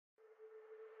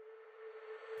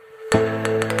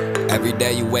Every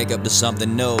day you wake up to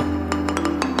something new,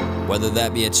 whether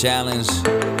that be a challenge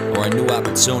or a new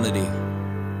opportunity.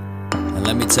 And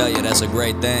let me tell you, that's a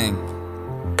great thing.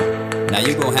 Now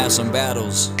you gon' have some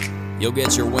battles, you'll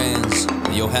get your wins,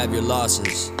 and you'll have your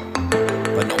losses.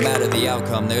 But no matter the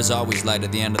outcome, there's always light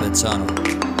at the end of the tunnel.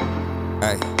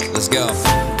 Alright, let's go.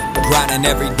 Grinding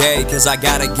every day, cause I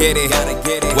gotta get it.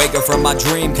 Wake up from my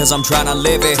dream, cause I'm tryna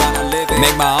live it.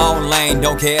 Make my own lane,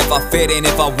 don't care if I fit in.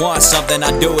 If I want something,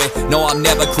 I do it. No, I'm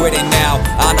never quitting now.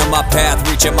 Honor my path,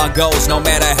 reaching my goals, no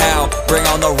matter how. Bring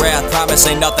on the wrath, promise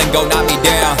ain't nothing gon' knock me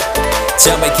down.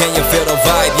 Tell me, can you feel the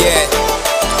vibe yet?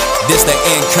 This the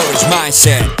Encourage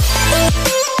Mindset.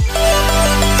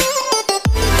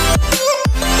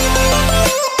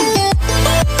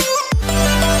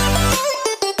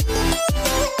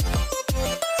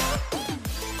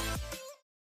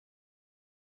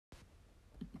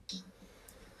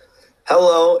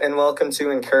 Hello and welcome to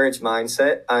Encourage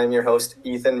Mindset. I'm your host,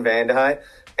 Ethan Vandehei,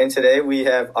 and today we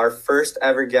have our first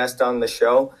ever guest on the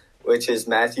show, which is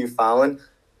Matthew Fallon.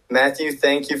 Matthew,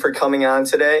 thank you for coming on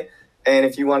today, and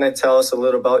if you want to tell us a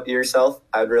little about yourself,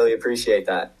 I'd really appreciate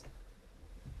that.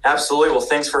 Absolutely. Well,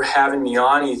 thanks for having me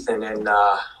on, Ethan, and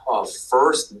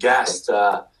first guest.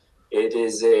 It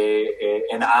is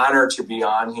an honor to be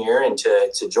on here and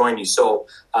to join you. So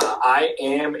I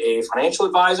am a financial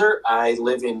advisor. I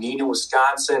live in Neenah,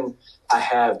 Wisconsin. I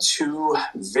have two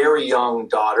very young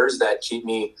daughters that keep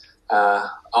me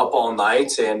up all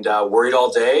night and worried all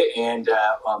day, and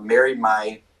married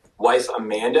my wife,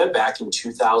 Amanda, back in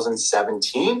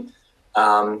 2017.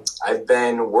 I've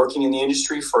been working in the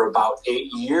industry for about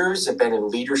 8 years. I've been in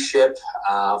leadership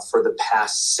for the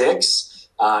past 6.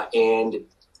 And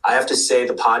I have to say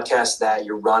the podcast that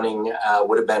you're running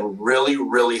would have been really,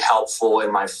 really helpful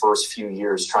in my first few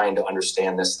years trying to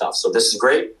understand this stuff. So this is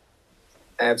great.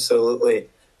 Absolutely.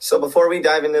 So before we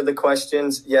dive into the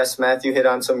questions, yes, Matthew hit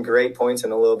on some great points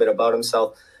and a little bit about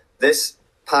himself. This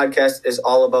podcast is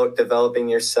all about developing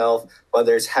yourself,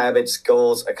 whether it's habits,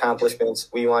 goals, accomplishments.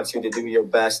 We want you to do your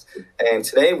best. And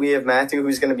today we have Matthew,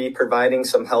 who's going to be providing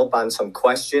some help on some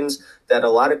questions that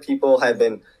a lot of people have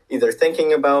been either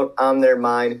thinking about on their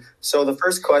mind. So the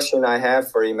first question I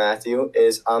have for you, Matthew,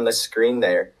 is on the screen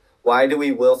there. Why do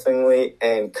we willfully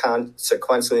and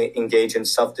consequently engage in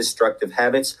self-destructive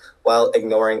habits while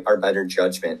ignoring our better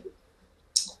judgment?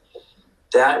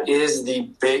 That is the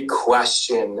big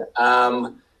question.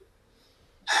 I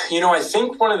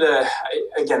think one of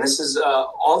this is,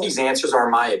 all these answers are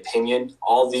my opinion.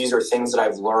 All these are things that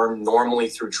I've learned normally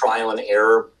through trial and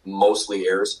error, mostly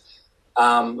errors.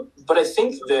 But I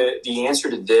think the answer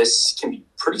to this can be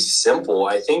pretty simple.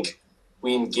 I think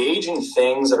we engage in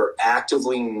things that are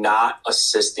actively not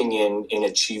assisting in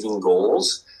achieving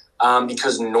goals,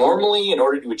 because normally in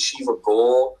order to achieve a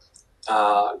goal,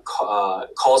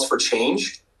 calls for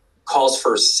change, calls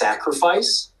for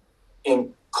sacrifice,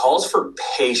 and calls for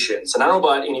patience. And I don't know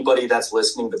about anybody that's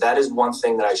listening, but that is one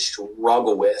thing that I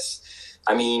struggle with.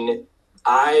 I mean,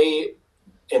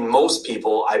 and most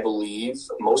people, I believe,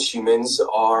 most humans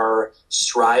are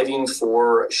striving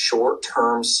for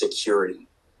short-term security,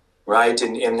 right?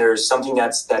 And there's something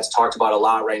that's talked about a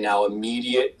lot right now,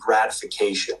 immediate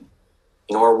gratification.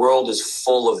 You know, our world is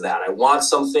full of that. I want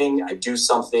something, I do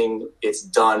something, it's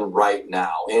done right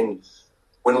now. And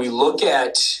when we look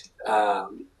at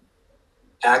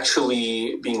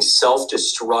actually being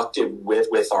self-destructive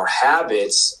with our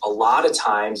habits, a lot of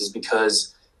times is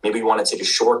because maybe we want to take a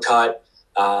shortcut.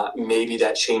 Maybe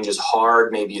that change is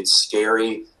hard. Maybe it's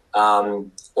scary.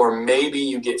 Or maybe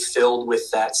you get filled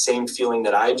with that same feeling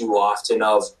that I do often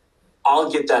of, I'll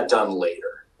get that done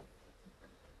later.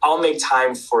 I'll make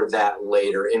time for that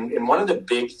later. And one of the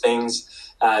big things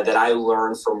that I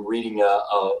learned from reading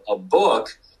a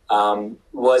book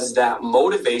was that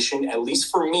motivation, at least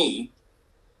for me,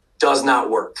 does not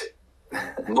work.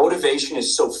 Motivation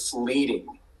is so fleeting.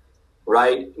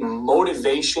 Right?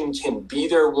 Motivation can be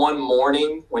there one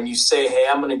morning when you say, hey,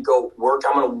 I'm going to go work.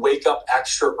 I'm going to wake up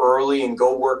extra early and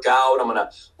go work out. I'm going to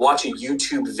watch a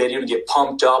YouTube video to get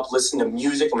pumped up, listen to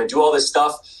music. I'm going to do all this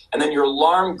stuff. And then your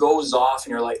alarm goes off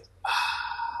and you're like,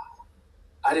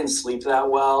 I didn't sleep that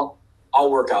well.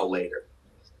 I'll work out later.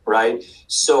 Right?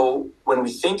 So when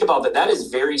we think about that, that is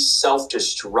very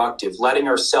self-destructive, letting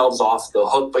ourselves off the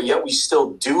hook, but yet we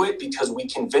still do it because we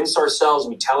convince ourselves,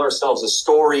 we tell ourselves a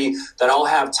story that I'll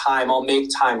have time, I'll make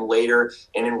time later.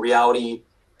 And in reality,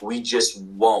 we just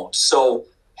won't. So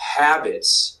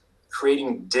habits,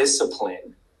 creating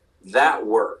discipline, that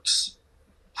works.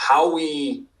 How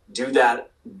we do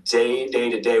that day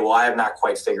to day, well, I have not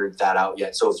quite figured that out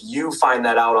yet. So if you find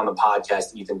that out on the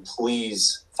podcast, Ethan,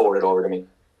 please forward it over to me.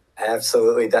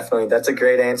 Absolutely, definitely. That's a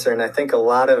great answer. And I think a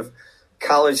lot of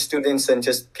college students and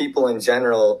just people in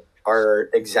general are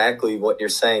exactly what you're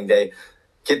saying. They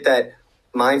get that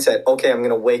mindset, okay, I'm going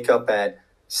to wake up at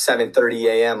 7:30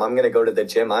 a.m. I'm going to go to the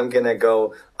gym. I'm going to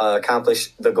go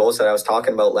accomplish the goals that I was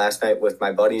talking about last night with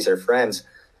my buddies or friends.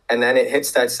 And then it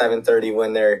hits that 7:30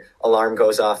 when their alarm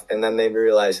goes off, and then they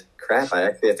realize, crap, I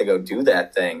actually have to go do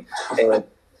that thing. And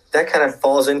that kind of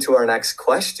falls into our next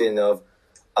question of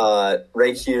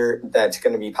right here that's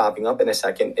going to be popping up in a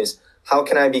second is, how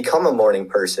can I become a morning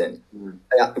person?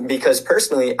 Because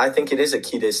personally, I think it is a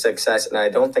key to success, and I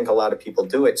don't think a lot of people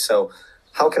do it. So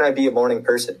how can I be a morning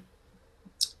person?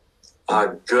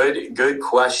 Good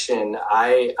question.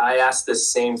 I asked the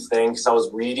same thing because I was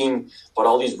reading about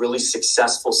all these really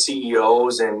successful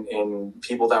CEOs and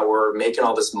people that were making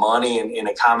all this money, and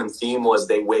a common theme was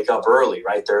they wake up early,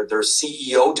 right? Their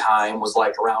CEO time was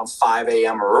like around 5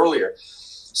 a.m. or earlier.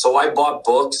 So I bought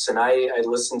books and I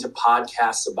listened to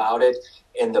podcasts about it.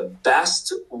 And the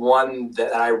best one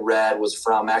that I read was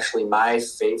from actually my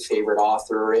favorite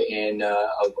author and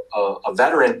a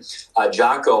veteran,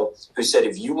 Jocko, who said,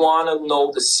 if you want to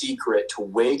know the secret to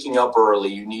waking up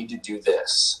early, you need to do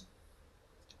this.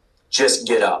 Just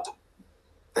get up.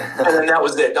 And then that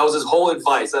was it. That was his whole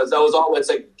advice. That was all. It's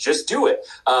like, just do it,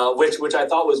 which I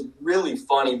thought was really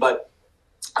funny. But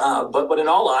in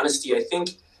all honesty, I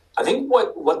think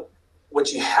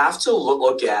what you have to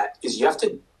look at is you have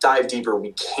to dive deeper.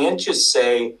 We can't just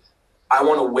say, I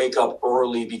want to wake up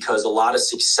early because a lot of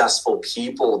successful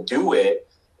people do it.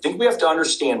 I think we have to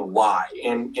understand why.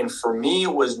 And for me,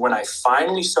 it was when I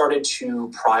finally started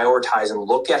to prioritize and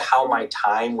look at how my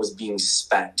time was being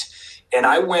spent. And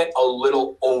I went a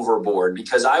little overboard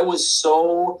because I was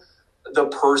so the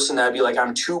person that'd be like,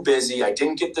 I'm too busy. I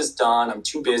didn't get this done. I'm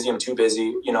too busy.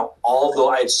 Although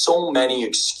I had so many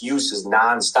excuses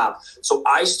nonstop. So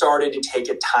I started to take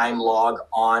a time log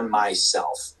on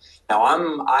myself. Now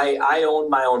I own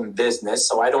my own business,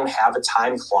 so I don't have a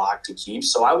time clock to keep.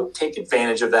 So I would take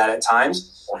advantage of that at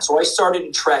times. So I started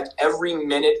to track every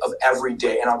minute of every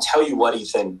day. And I'll tell you what,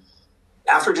 Ethan,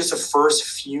 after just the first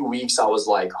few weeks, I was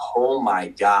like, oh my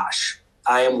gosh,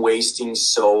 I am wasting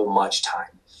so much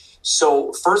time.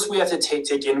 So first we have to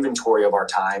take inventory of our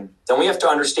time. Then we have to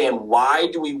understand, why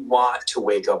do we want to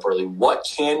wake up early? What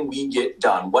can we get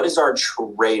done? What is our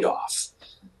trade-off?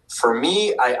 For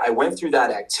me, I went through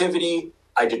that activity.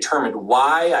 I determined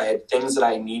why. I had things that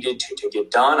I needed to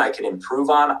get done. I could improve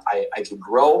on. I could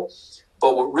grow.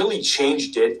 But what really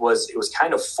changed it was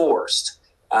kind of forced.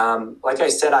 Like I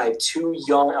said, I have two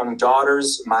young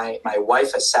daughters. My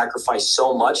wife has sacrificed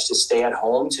so much to stay at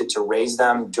home to raise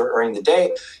them during the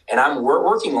day. And I'm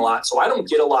working a lot, so I don't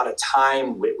get a lot of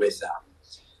time with them.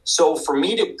 So for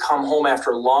me to come home after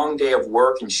a long day of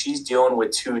work, and she's dealing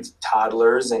with two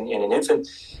toddlers and an infant,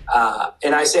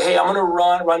 and I say, hey, I'm going to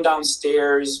run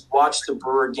downstairs, watch the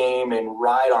Brewer game, and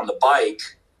ride on the bike.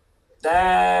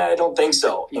 I don't think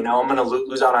so. I'm going to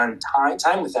lose out on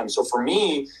time with them. So for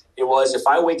me, it was, if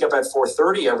I wake up at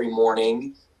 4:30 every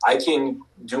morning, I can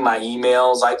do my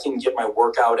emails, I can get my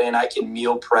workout in, I can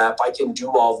meal prep, I can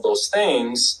do all of those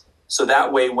things. So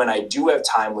that way, when I do have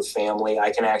time with family,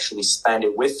 I can actually spend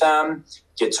it with them,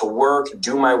 get to work,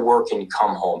 do my work, and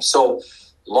come home. So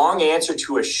long answer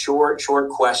to a short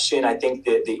question. I think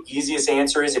that the easiest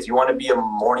answer is, if you want to be a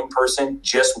morning person,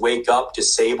 just wake up,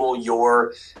 disable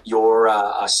your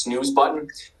snooze button.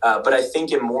 But I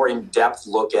think a more in-depth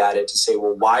look at it to say,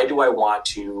 well, why do I want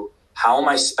to? How am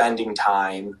I spending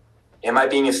time? Am I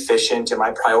being efficient? Am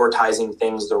I prioritizing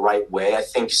things the right way? I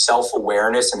think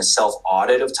self-awareness and a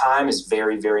self-audit of time is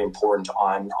very, very important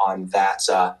on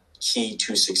that key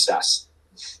to success.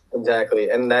 Exactly.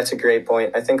 And that's a great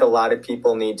point. I think a lot of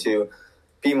people need to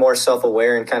be more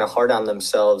self-aware and kind of hard on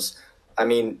themselves. I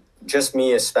mean, just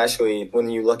me especially, when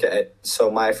you look at it.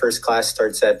 So my first class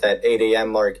starts at that 8 a.m.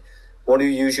 mark. What do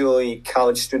usually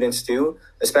college students do,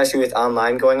 especially with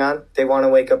online going on? They want to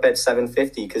wake up at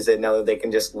 7:50 because they know they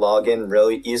can just log in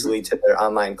really easily to their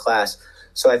online class.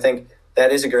 So I think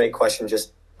that is a great question.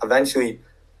 Just eventually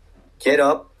get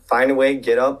up, find a way,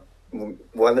 get up,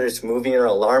 whether it's moving your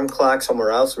alarm clock somewhere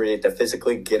else where you have to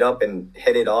physically get up and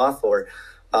hit it off, or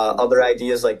other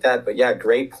ideas like that. But yeah,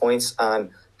 great points on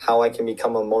how I can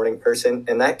become a morning person.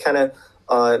 And that kind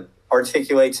of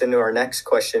articulates into our next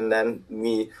question then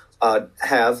we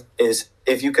have is,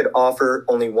 if you could offer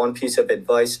only one piece of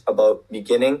advice about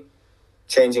beginning,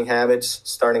 changing habits,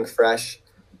 starting fresh,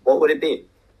 what would it be?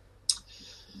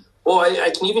 Well, I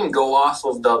can even go off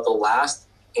of the last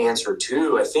answer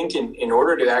too. I think in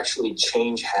order to actually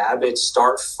change habits,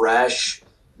 start fresh,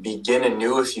 begin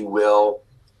anew, if you will,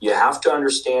 you have to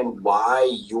understand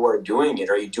why you are doing it.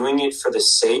 Are you doing it for the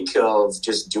sake of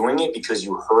just doing it because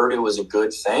you heard it was a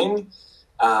good thing?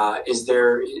 Is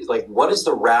there, like, what is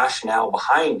the rationale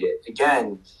behind it?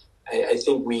 Again, I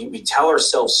think we tell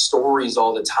ourselves stories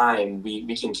all the time.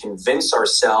 We can convince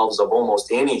ourselves of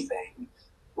almost anything,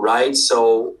 right?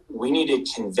 So we need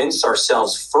to convince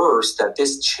ourselves first that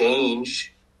this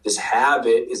change, this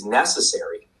habit is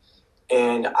necessary.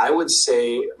 And I would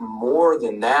say more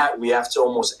than that, we have to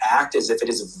almost act as if it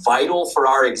is vital for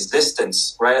our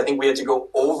existence, right? I think we have to go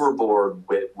overboard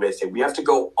with it. We have to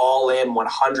go all in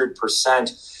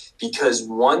 100%, because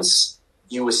once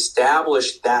you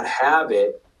establish that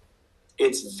habit,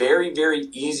 it's very, very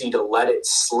easy to let it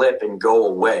slip and go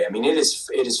away. I mean, it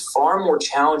is far more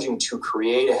challenging to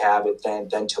create a habit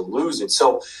than to lose it.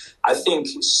 So I think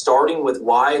starting with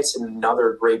why, it's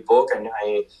another great book. And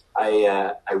I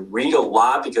read a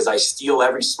lot because I steal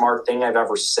every smart thing I've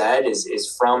ever said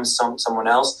is from someone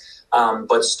else.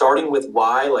 But starting with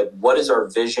why, like, what is our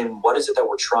vision? What is it that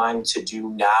we're trying to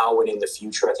do now and in the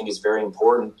future, I think is very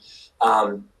important.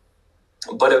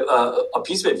 But a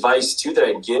piece of advice too that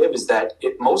I'd give is that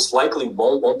it most likely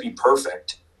won't be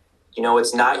perfect. You know,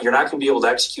 you're not going to be able to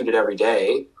execute it every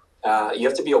day. You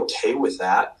have to be okay with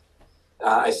that.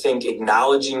 I think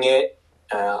acknowledging it,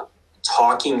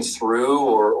 talking through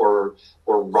or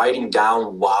writing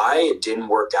down why it didn't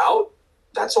work out,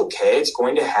 that's okay. It's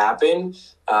going to happen.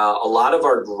 A lot of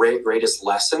our greatest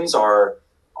lessons are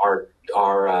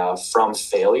from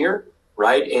failure,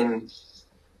 right?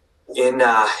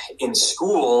 In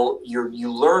school,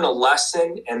 you learn a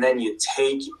lesson and then you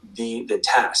take the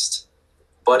test.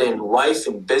 But in life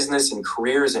and business and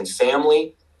careers and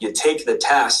family, you take the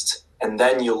test and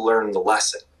then you learn the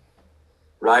lesson,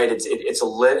 right? It's a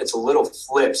little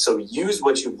flip. So use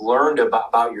what you've learned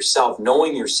about yourself,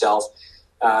 knowing yourself,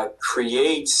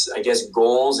 create, I guess,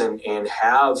 goals and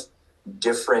have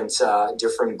different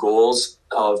goals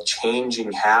of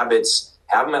changing habits.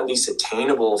 Have them at least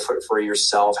attainable for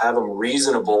yourself, have them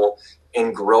reasonable,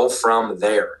 and grow from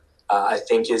there. I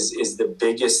think is the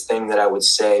biggest thing that I would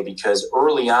say, because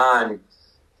early on,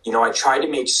 you know, I tried to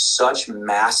make such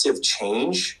massive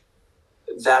change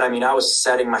that, I mean, I was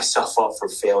setting myself up for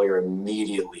failure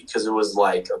immediately, because it was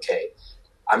like, okay,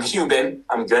 I'm human.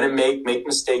 I'm going to make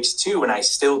mistakes too. And I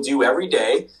still do every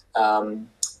day.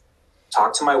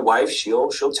 Talk to my wife, she'll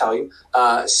tell you.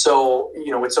 So,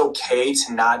 you know, it's okay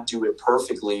to not do it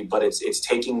perfectly, but it's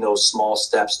taking those small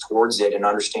steps towards it and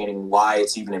understanding why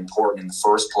it's even important in the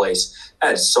first place.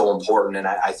 That's so important. And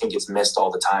I think it's missed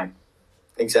all the time.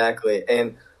 Exactly.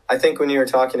 And I think when you were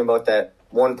talking about that,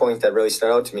 one point that really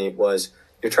stood out to me was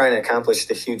you're trying to accomplish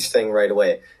the huge thing right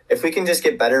away. If we can just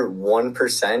get better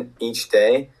 1% each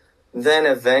day, then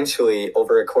eventually,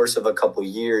 over a course of a couple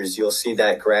years, you'll see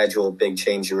that gradual big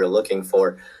change you were looking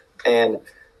for. And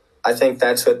I think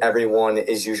that's what everyone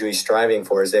is usually striving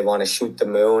for, is they want to shoot the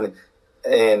moon,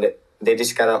 and they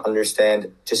just got to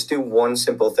understand, just do one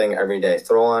simple thing every day.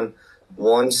 Throw on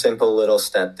one simple little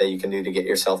step that you can do to get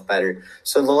yourself better.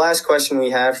 So the last question we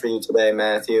have for you today,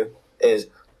 Matthew, is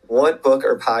what book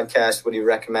or podcast would you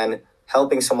recommend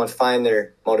helping someone find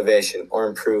their motivation or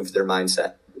improve their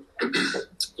mindset?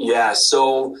 Yeah,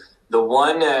 so the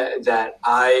one that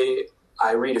I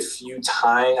read a few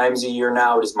times a year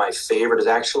now, it is my favorite. It's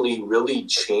actually really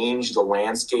changed the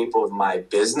landscape of my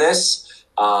business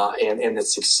and the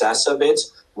success of it,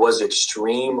 was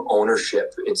Extreme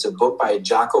Ownership. It's a book by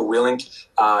Jocko Willink.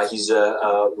 He's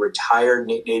a retired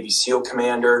Navy SEAL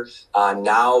commander,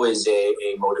 now is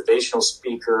a motivational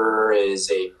speaker, is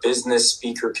a business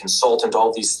speaker, consultant,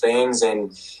 all these things.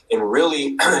 And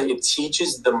really it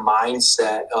teaches the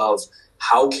mindset of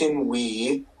how can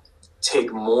we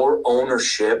take more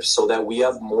ownership so that we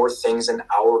have more things in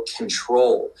our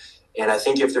control. And I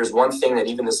think if there's one thing that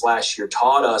even this last year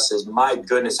taught us is, my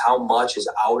goodness, how much is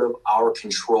out of our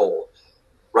control,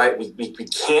 right? We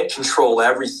can't control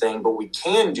everything, but we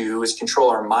can do is control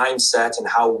our mindsets and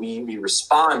how we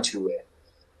respond to it,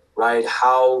 right?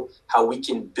 How we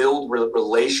can build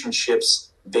relationships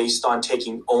based on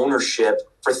taking ownership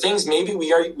for things maybe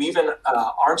we aren't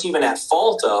even at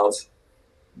fault of,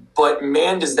 but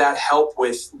man, does that help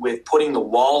with putting the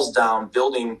walls down,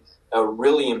 building a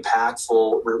really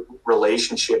impactful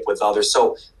relationship with others.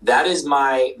 So that is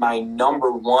my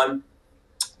number one.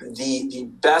 The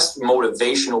best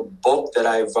motivational book that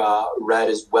I've read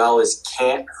as well is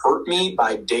Can't Hurt Me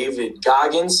by David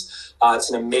Goggins. It's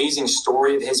an amazing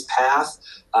story of his path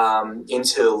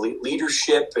into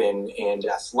leadership and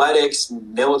athletics,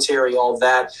 military, all of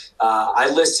that. I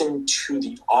listened to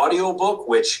the audiobook,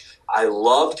 which I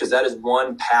loved because that is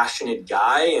one passionate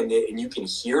guy, and you can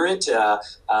hear it.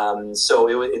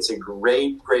 So it's a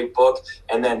great book.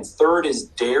 And then third is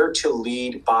Dare to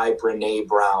Lead by Brené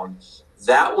Brown.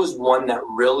 That was one that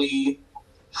really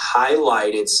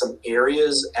highlighted some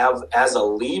areas as a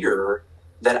leader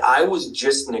that I was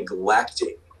just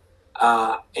neglecting.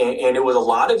 And it was, a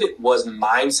lot of it was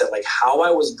mindset, like how I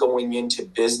was going into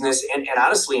business and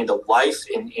honestly into life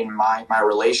in my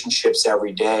relationships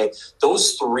every day.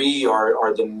 Those three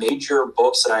are the major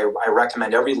books that I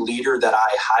recommend every leader that I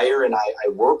hire and I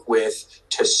work with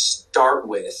to start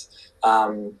with.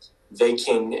 They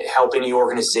can help any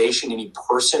organization, any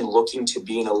person looking to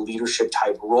be in a leadership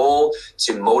type role,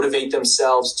 to motivate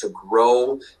themselves, to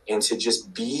grow, and to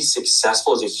just be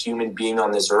successful as a human being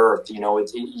on this earth. You know,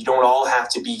 you don't all have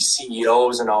to be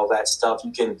CEOs and all that stuff.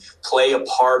 You can play a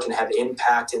part and have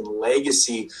impact and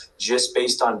legacy just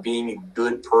based on being a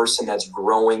good person that's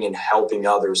growing and helping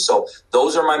others. So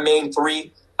those are my main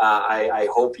three. I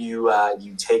hope you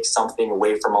take something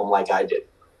away from them like I did.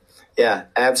 Yeah,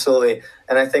 absolutely.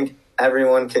 And I think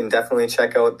everyone can definitely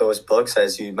check out those books,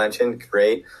 as you mentioned.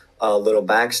 Great little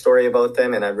backstory about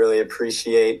them, and I really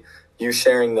appreciate you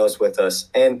sharing those with us.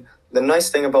 And the nice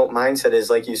thing about mindset is,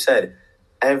 like you said,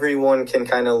 everyone can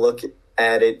kind of look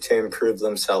at it to improve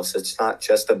themselves. It's not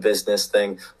just a business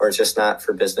thing, or it's just not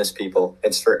for business people.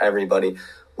 It's for everybody.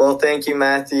 Well, thank you,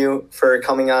 Matthew, for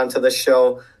coming on to the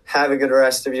show. Have a good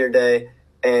rest of your day.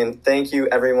 And thank you,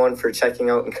 everyone, for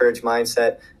checking out Encourage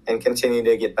Mindset, and continue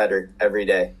to get better every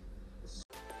day.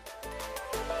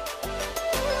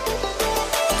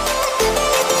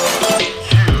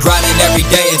 Grinding every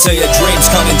day until your dreams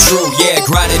coming true. Yeah,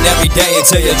 grinding every day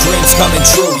until your dreams coming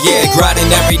true. Yeah, grinding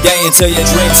every day until your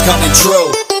dreams coming true.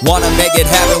 Wanna make it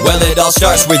happen? Well, it all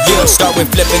starts with you. Start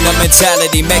with flipping the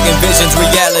mentality, making visions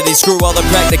reality. Screw all the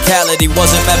practicality,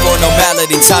 wasn't meant for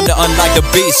normality. Time to unlock the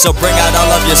beast, so bring out all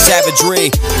of your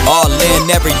savagery. All in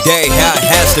every day, how it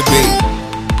has to be.